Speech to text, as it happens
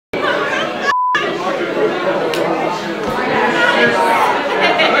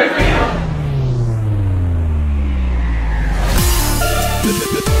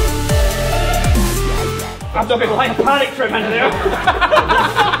I've done quite a panic trip into there.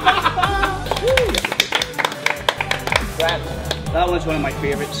 That one's one of my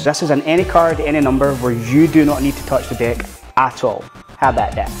favourites. This is an any card, any number where you do not need to touch the deck at all. How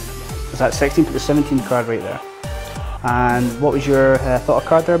about that? Is that 16th to the 17th card right there? And what was your thought of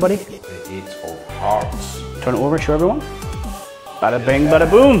card there, buddy? The Eight of Hearts. Turn it over, show everyone. Bada bing, bada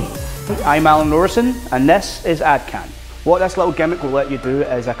boom. I'm Alan Lorison, and this is AdCan. What this little gimmick will let you do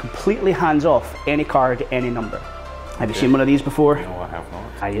is a completely hands-off any card, any number. Have you seen one of these before? No, I have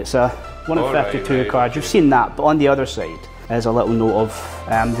not. It's a 1 in 52 card. You've seen that, but on the other side is a little note of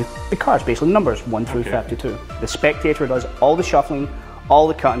the cards, basically numbers 1 through 52. The spectator does all the shuffling, all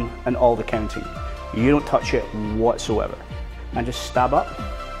the cutting, and all the counting. You don't touch it whatsoever. And just stab up.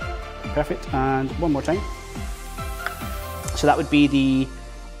 Perfect. And one more time. So that would be the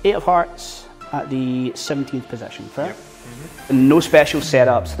 8 of Hearts at the 17th position, fair? Yep. No special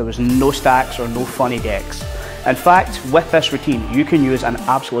setups, there was no stacks or no funny decks. In fact, with this routine, you can use an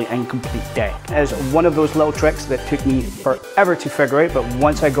absolutely incomplete deck. It's one of those little tricks that took me forever to figure out, but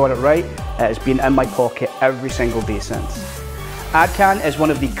once I got it right, it has been in my pocket every single day since. AdCan is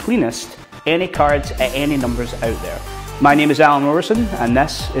one of the cleanest any cards at any numbers out there. My name is Alan Lorison, and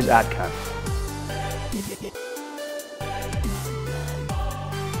this is AdCan.